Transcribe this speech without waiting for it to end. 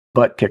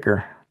butt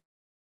kicker.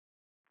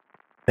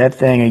 That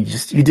thing,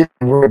 you didn't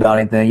worry about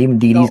anything. Even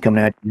DD's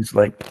coming at you, it's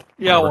like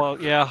yeah, whatever.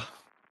 well, yeah. Your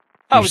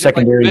I was just like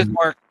secondary.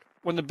 Bismarck.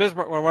 When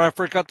I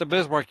first got the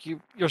Bismarck,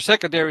 your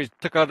secondaries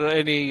took out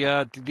any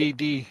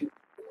DD.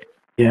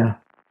 Yeah.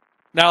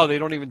 Now they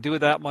don't even do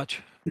that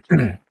much.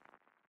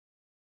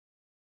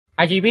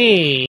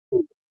 IGB.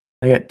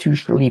 I got 2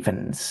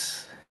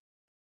 Schlieffens.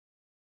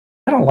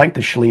 I don't like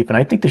the Schlieffen.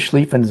 I think the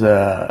Schlieffen's,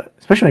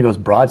 especially when it goes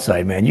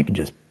broadside, man, you can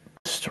just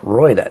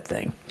destroy that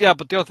thing. Yeah,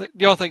 but the other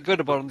thing good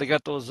about them, they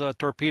got those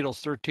torpedoes,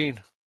 13.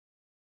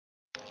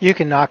 You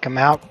can knock them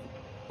out.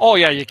 Oh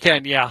yeah, you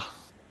can. Yeah.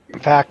 In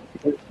fact,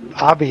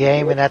 I'll be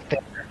aiming at the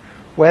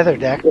weather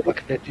deck,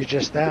 looking to do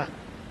just that.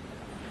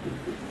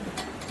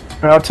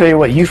 I'll tell you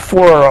what, you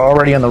 4 are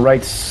already on the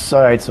right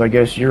side, so I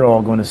guess you're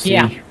all going to see.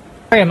 Yeah,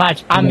 pretty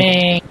much. I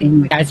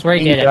mean, that's where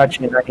he did it.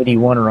 Gotcha, and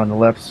 81 are on the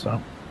left,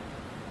 so.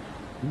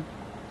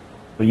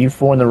 But you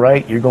 4 on the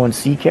right, you're going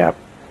C cap.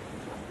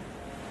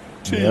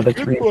 The other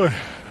 3. Boy.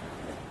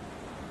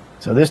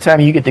 So this time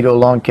you get to go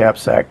long cap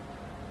sack.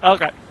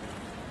 Okay.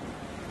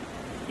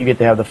 You get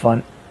to have the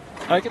fun.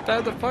 I get to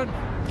have the fun.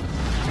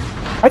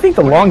 I think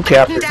the long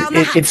cap,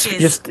 it's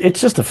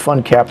just a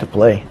fun cap to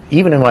play.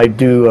 Even when I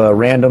do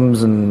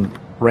randoms and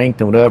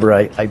ranked and whatever,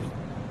 I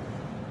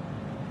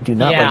do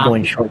not like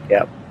going short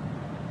cap.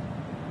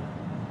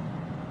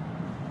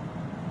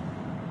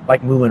 I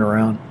like moving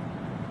around.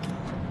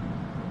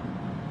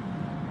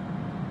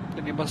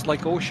 Then you must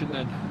like ocean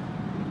then.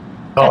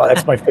 Oh,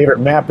 that's my favorite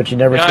map, but you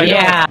never see it.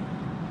 Yeah,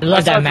 I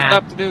love that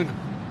map. Afternoon.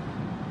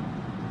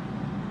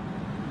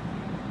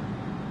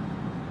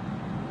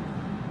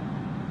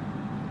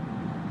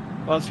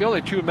 Well, it's the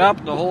only true map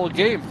in the whole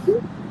game.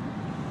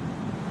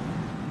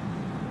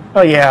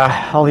 Oh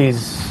yeah, all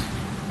these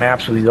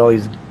maps with all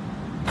these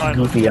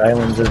goofy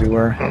islands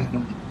everywhere.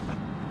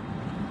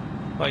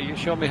 Well, you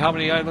show me how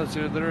many islands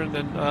are there in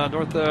the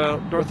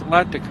North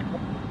Atlantic.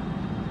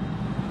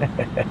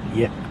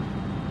 Yeah.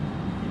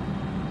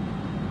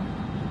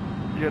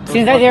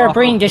 Seems like they're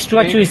bringing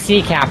Destroy to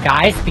sea cap,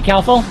 guys. Be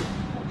careful.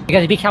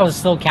 Because Be Careful is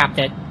still capped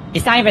it.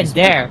 It's not even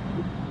there.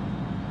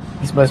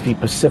 These must be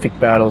Pacific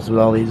battles with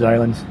all these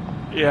islands.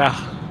 Yeah.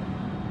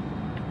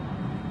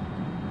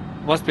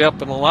 Must be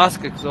up in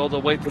Alaska because all the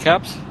white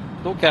caps,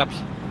 no caps.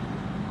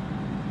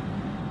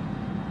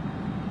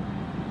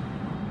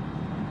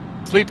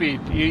 Sleepy,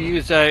 do you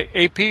use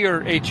AP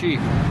or HE?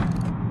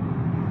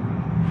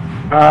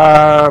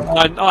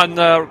 On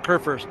the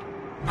curve first.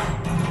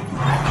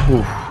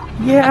 Oof.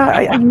 Yeah,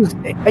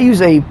 I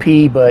use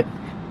AP, but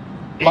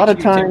a lot of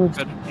times.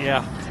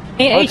 Yeah.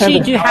 HE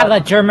do have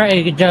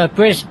the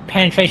British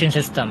penetration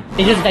system.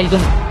 It's just that you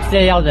don't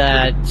sail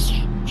the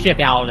ship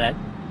out of it.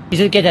 You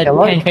just get the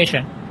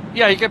penetration.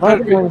 Yeah, you get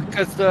penetration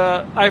because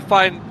I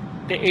find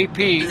the AP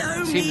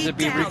seems to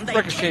be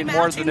ricocheting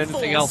more than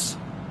anything else.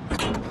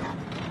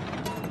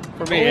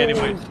 For me,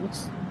 anyways.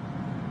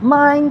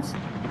 Mines.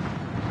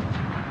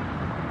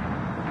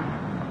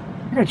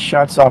 I got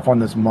shots off on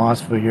this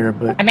Mosfa here,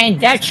 but I mean,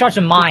 depth charge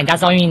of mine.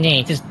 That's all you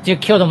need. Just to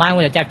kill the mine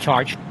with a depth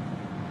charge.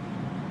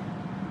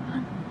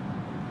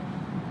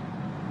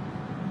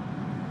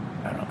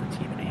 I don't know if it's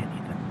even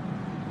anything.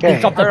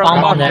 Okay. Drop the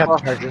bomb on it.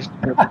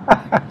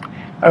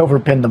 I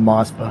overpinned the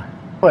Mosfa.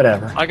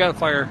 Whatever. I got a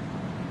fire.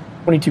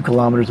 22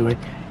 kilometers away.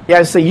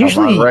 Yeah, so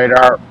usually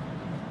radar.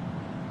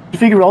 You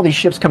figure all these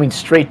ships coming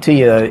straight to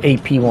you,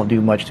 AP won't do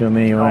much to them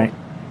anyway. Oh.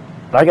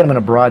 But I got them in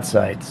a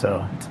broadside,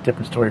 so it's a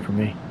different story for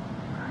me.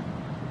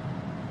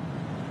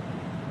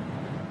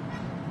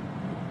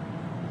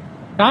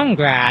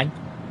 Congrats.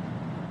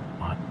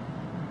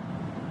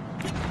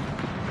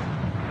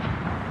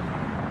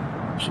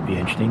 Should be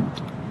interesting.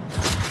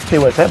 Tell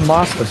you what, if that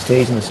Mosfa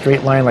stays in a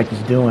straight line like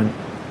he's doing,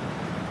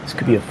 this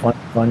could be a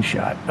fun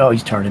shot. Oh,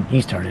 he's turning.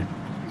 He's turning.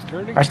 He's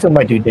turning? I still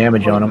might do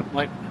damage on him.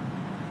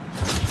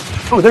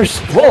 Oh, there's...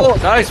 Whoa! Oh,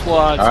 nice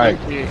one. All right.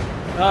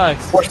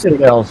 Nice. 4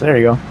 citadels. There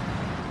you go.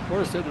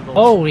 4 citadels.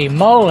 Holy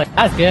moly.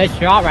 That's good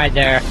shot right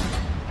there.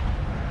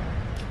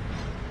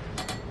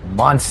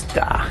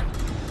 Monster.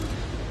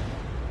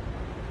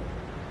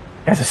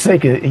 As I say,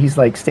 he's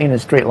like staying in a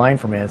straight line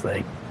for me. It's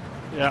like...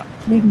 Yeah.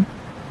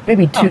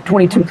 Maybe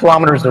 22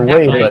 kilometers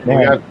away, but man.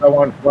 We got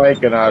someone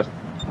flanking us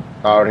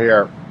out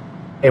here.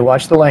 Hey,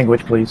 watch the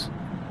language, please.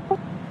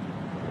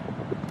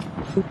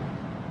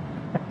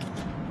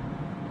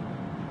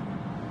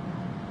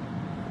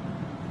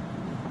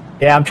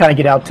 Yeah, I'm trying to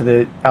get out to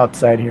the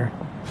outside here.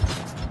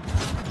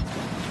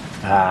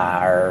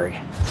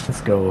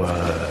 Let's go,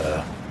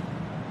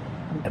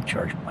 have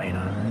charge plane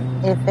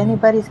on. If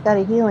anybody's got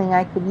a healing,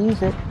 I could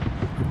use it.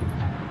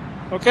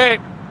 Okay,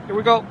 here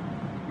we go.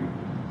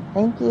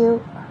 Thank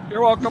you.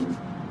 You're welcome.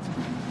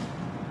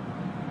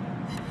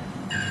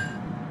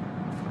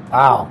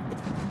 Wow.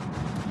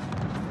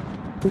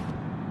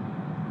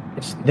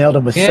 It's nailed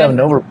him with 7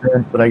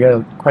 overburns, but I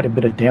got quite a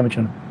bit of damage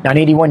on him.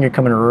 981, you're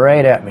coming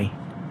right at me.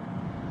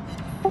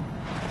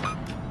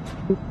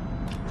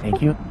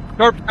 Thank you.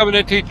 Torp's coming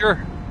in,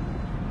 teacher.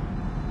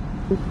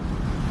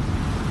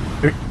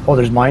 Oh,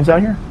 there's mines out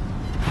here?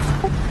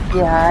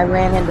 Yeah, I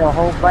ran into a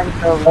whole bunch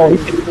of.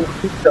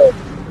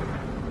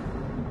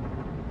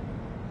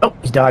 Oh,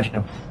 he's dodging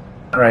him.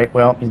 All right,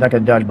 well, he's not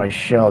going to dodge my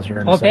shells here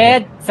in a Oh,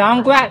 second. bad.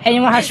 Sound grab.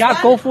 Anyone has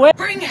shot? Go for it.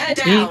 Bring her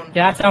down.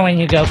 That's not when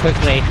you go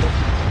quickly.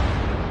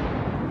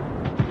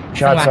 Shots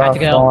Someone had off to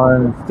go.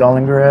 on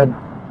Stalingrad.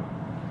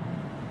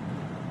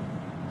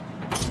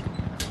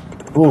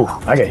 Ooh,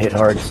 I got hit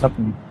hard.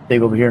 Something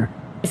big over here.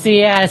 It's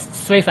the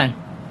Swiffen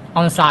on the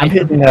I'm side.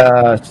 hitting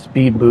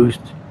speed boost.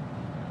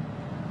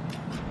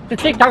 The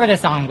big target is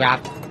sound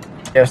grab.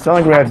 Yeah,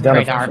 Stalingrad's down to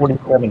Radar.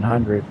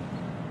 4,700.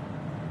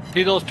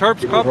 See those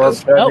Terps We're coming?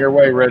 heading your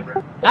way, Red.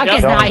 Okay,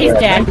 he's not. He's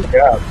dead.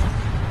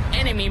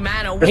 Enemy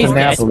man This is away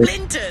Napoli.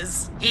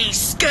 splinters. He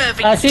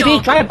scurvy CP,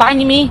 dog. try to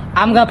bind me.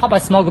 I'm gonna pop a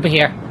smoke over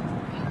here.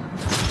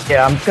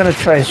 Yeah, I'm gonna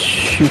try to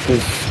shoot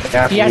this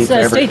athlete.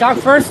 Yes, stay dark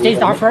first. Stay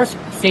dark first.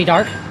 Stay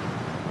dark.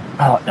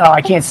 Oh, no,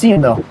 I can't see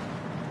him though.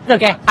 It's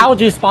okay. I will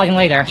do spotting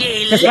later.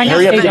 You Just right now,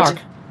 Hurry up. stay dark.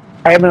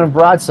 I have him on a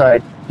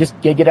broadside. Just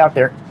get out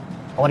there.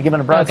 I want to give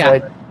him a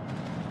broadside.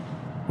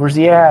 Where's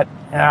he at?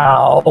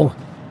 Ow.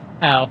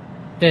 Oh.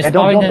 There's And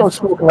don't go probably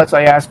smoke unless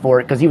I ask for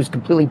it, because he was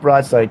completely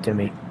broadside to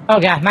me.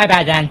 Okay, my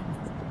bad then.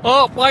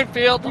 Oh,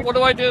 minefield. What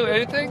do I do?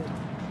 Anything?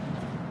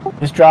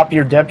 Just drop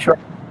your depth chart.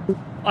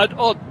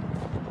 Oh,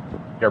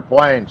 Your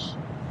planes.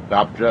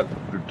 Stop jet.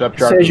 Your depth It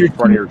chart says is you're in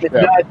front of your ship.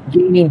 not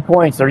gaining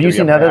points. They're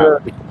using you a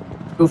another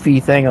goofy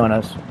thing on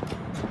us.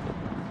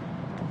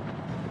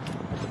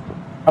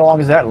 How long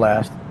does that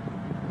last?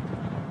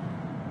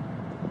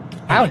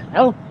 I don't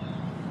know.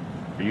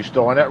 Are you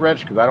still in it,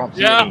 Rich? Because I don't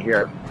see Yeah. any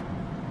here.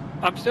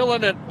 I'm still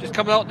in it. Just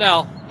coming out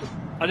now.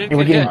 I didn't Hey,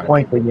 we're get getting hit.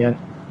 points again.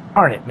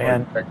 Darn it,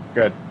 man. Okay,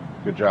 good.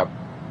 Good job.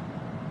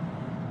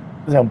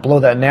 I'm gonna blow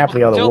that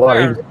Napoli out of the Still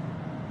water. there.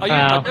 I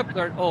used my dip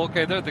there. Oh,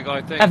 okay. There's the guy.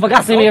 I think. I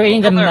forgot to Oh,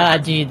 read still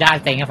there.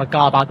 that thing. I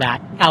forgot about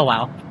that. Oh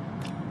well.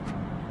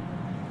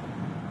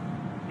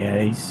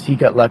 Yeah, he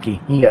got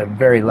lucky. He got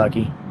very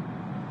lucky.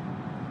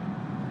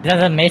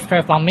 There's a mace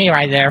curve on me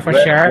right there for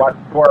Red, sure.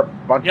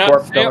 Bunch Yeah,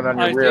 corp see coming him. on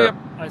I your see rear. him.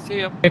 I see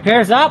him.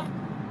 Repairs up.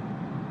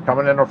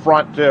 Coming in the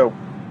front, too.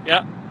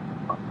 Yeah.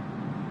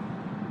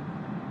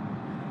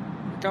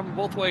 Coming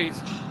both ways.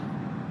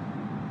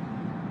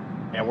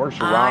 And we're I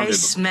surrounded.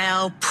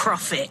 smell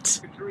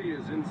profit.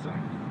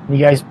 You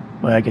guys,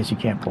 well, I guess you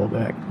can't pull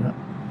back. No.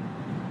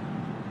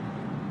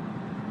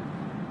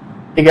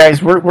 Hey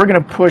guys, we're gonna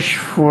push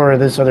for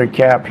this other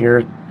cap here.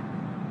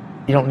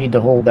 You don't need to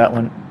hold that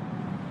one.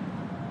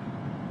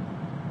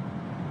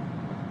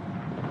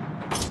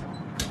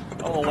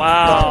 Oh,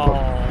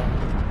 wow.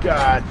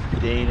 God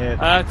dang it.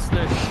 That's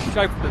the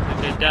shipe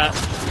that did that.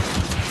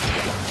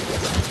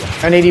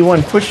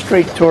 981, push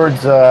straight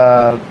towards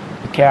the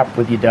cap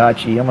with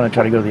Yadachi. I'm gonna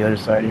try to go to the other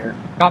side here.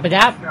 Copy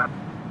that.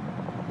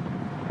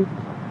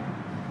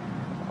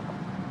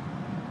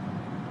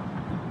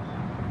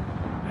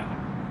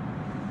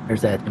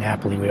 There's that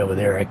Napoli way over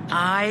there.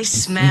 I went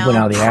smell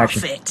out of the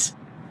action. profit.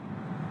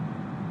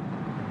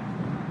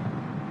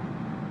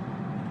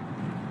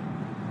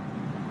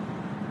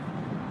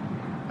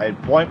 I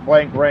had point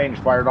blank range,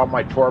 fired all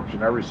my torps,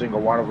 and every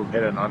single one of them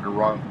hit an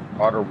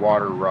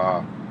underwater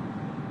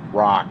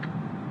rock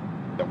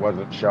that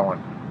wasn't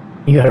showing.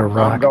 You got a So I'm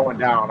rock. going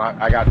down.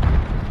 I got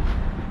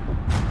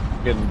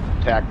getting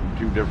attacked from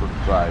two different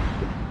sides.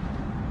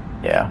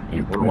 Yeah,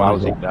 you're What a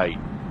lousy night.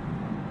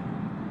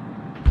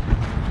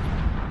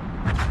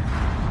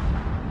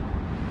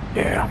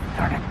 Yeah,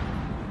 darn it.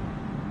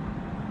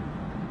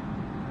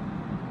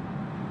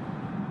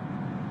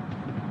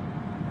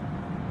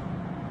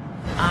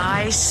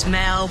 I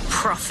smell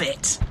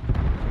profit.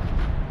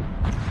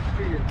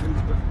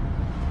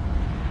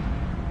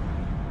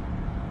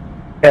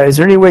 Yeah, is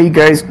there any way you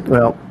guys?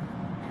 Well,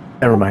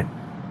 never mind.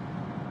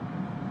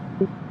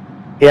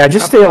 Yeah,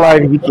 just stay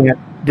alive if you can.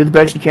 Do the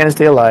best you can to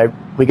stay alive.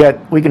 We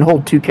can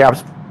hold two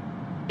caps.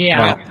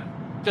 Yeah.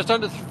 Just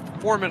under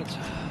 4 minutes.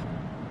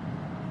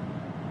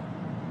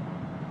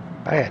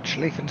 I had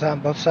Schlieffens on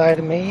both sides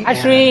of me.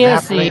 Actually, and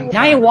let's see. Napoli.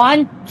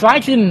 91, try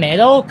to the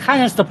middle,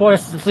 kind of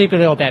supports the sleep a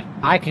little bit.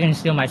 I can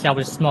conceal myself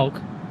with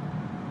smoke.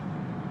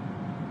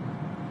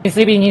 The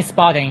sleepy needs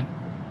spotting.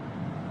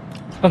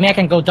 For me, I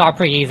can go dark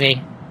pretty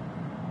easy.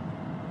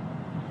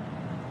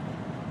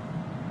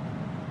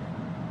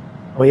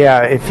 Well,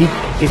 yeah, if you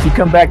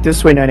come back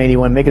this way,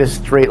 981, make it a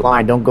straight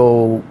line. Don't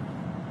go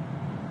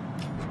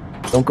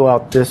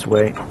out this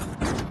way.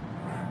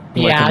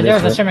 You might Yeah, come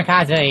there's this a way.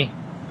 Shimakaze.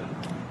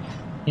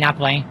 Not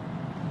playing.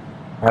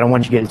 I don't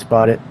want you getting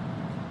spotted.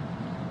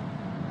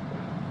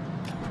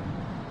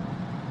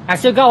 I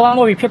still got one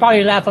more repair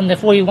probably left from the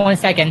 41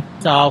 second,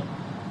 so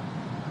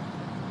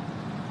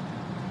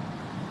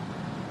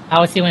I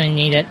will see when I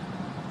need it.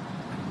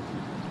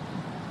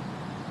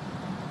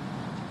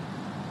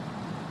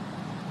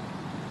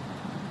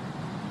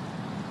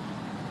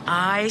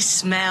 I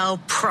smell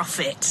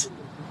profit.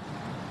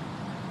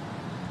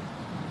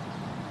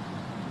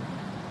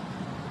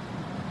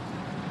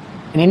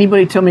 Can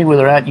anybody tell me where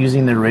they're at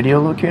using their radio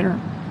locator?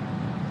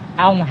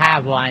 I don't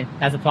have one.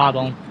 That's a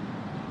problem.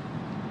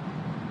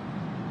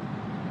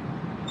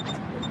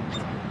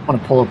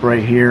 want to pull up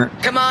right here.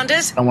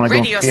 Commanders, I want to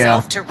ready go.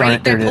 yourself Yeah, to darn raid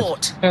it, there their it is.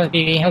 port.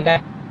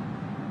 Okay.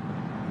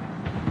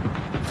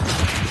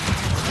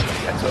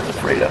 That's what I was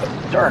afraid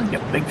of. Darn, you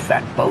big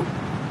fat boat.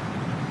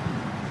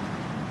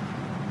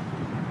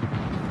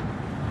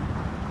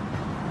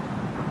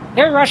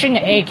 They're rushing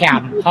the A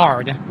cap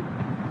hard.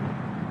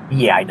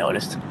 Yeah, I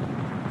noticed.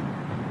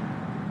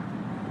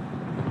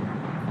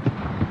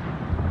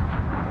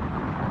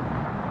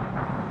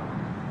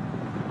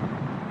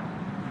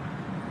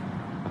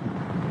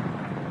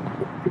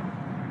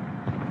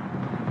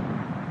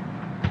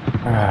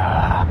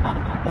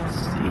 Let's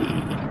see.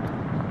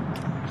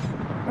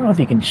 I don't know if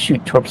you can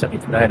shoot torps at me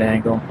from that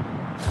angle.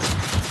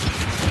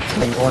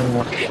 Maybe one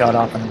more shot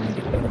off and then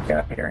get the look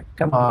out here.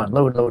 Come on,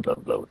 load.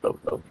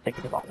 Take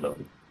it long,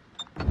 load.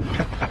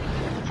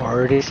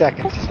 40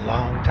 seconds is a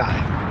long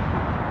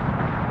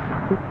time.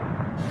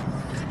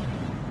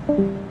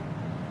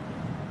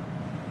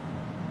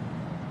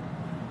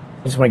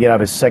 I just want to get out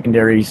of his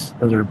secondaries.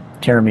 Those are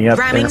tearing me up.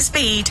 Ramming There.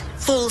 speed,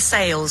 full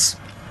sails.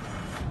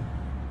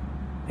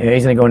 Yeah,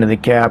 he's gonna go into the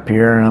cap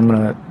here, and I'm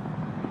gonna.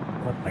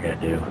 What am I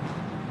gonna do?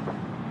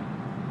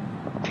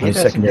 If he His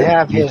doesn't secondary.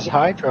 have his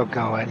hydro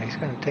going, he's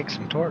going to take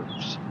some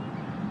torps.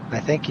 I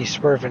think he's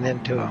swerving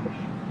into him.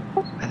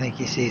 I think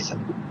he sees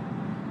him.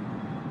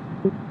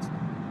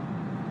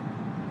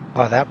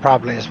 Oh, that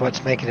probably is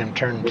what's making him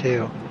turn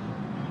too.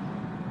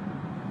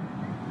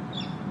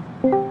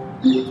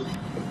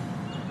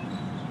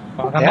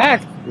 Welcome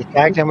back. He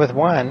tagged him with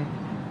one.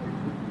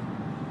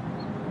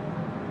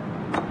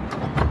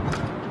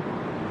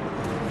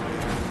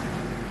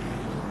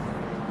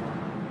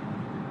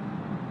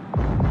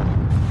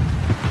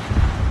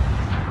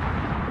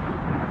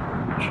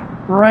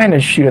 Trying to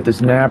shoot at this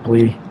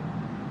Napoli.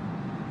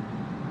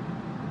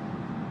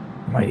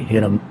 Might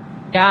hit him.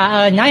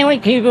 Yeah, 91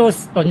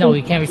 cables. Oh no,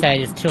 we can't reset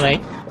it. It's too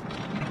late.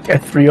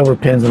 Got 3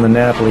 overpins on the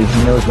Napoli.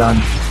 He knows I'm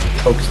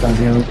focused on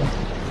him.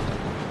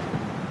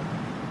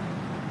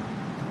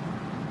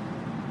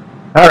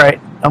 Alright,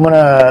 I'm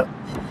gonna.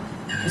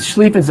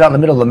 Sleep is out in the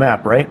middle of the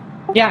map, right?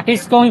 Yeah,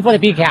 he's going for the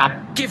B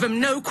cap. Give them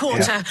no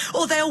quarter,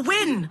 or they'll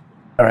win.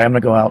 Alright, I'm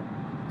gonna go out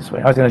this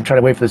way. I was gonna try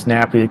to wait for this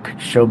Napoli to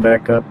show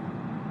back up.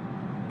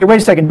 Hey, wait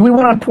a second. Do we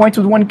want on points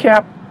with 1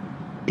 cap?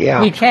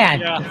 Yeah, We can.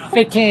 Yeah.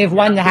 15 is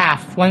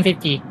 1.5,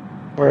 150.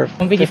 we're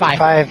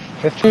 155.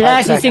 55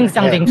 Unless you sing seconds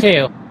something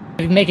ahead.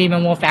 too. It make it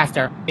even more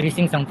faster if you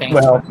sing something.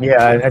 Well,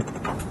 yeah.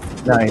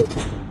 Nice.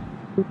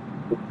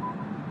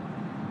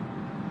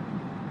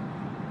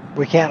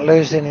 We can't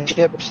lose any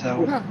ships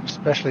though,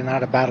 especially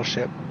not a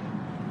battleship.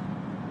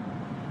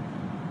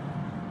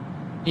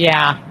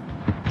 Yeah,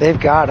 They've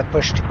got to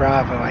push to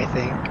Bravo, I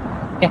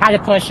think. they had to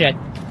push it.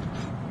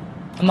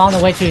 I'm on the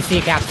way to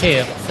C cap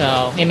too,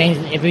 so it means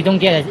if we don't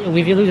get it, if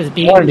we lose this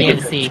B, I wanted we to get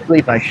get a C. to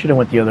sleep. I should have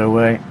went the other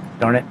way.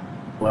 Darn it.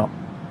 Well.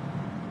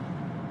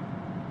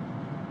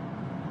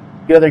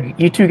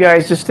 You two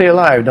guys just stay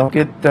alive. Don't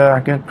get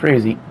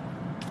crazy.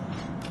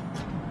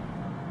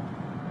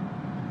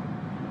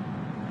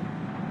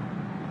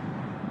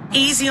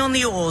 Easy on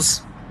the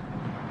oars.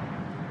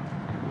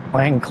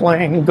 Clang,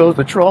 clang goes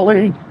the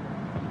trolley.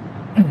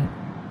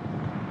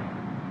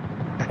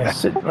 Yeah,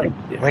 sit right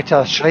there. Wait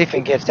till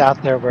Schlieffen gets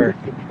out there where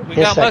We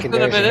his got less than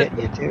a secondaries are minute.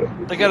 hitting you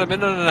too. They got a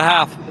minute and a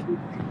half. A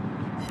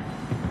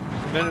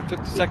minute and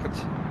 50 seconds.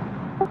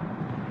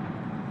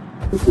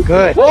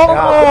 Good Whoa! job.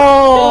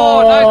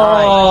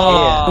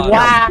 Oh,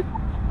 nice.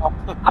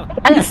 Wow!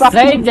 I'm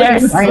staying there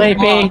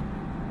sleeping.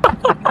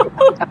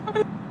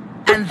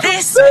 And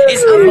this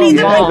is only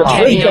the Oh,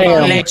 beginning,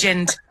 damn.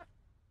 legend.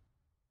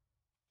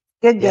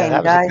 Good Yeah, game, that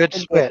was guys. a good Good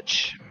game.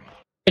 switch.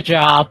 Good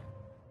job.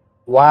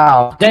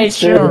 Wow. They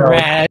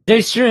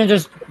shouldn't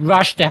just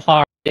rush the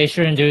hard. They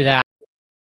shouldn't do that.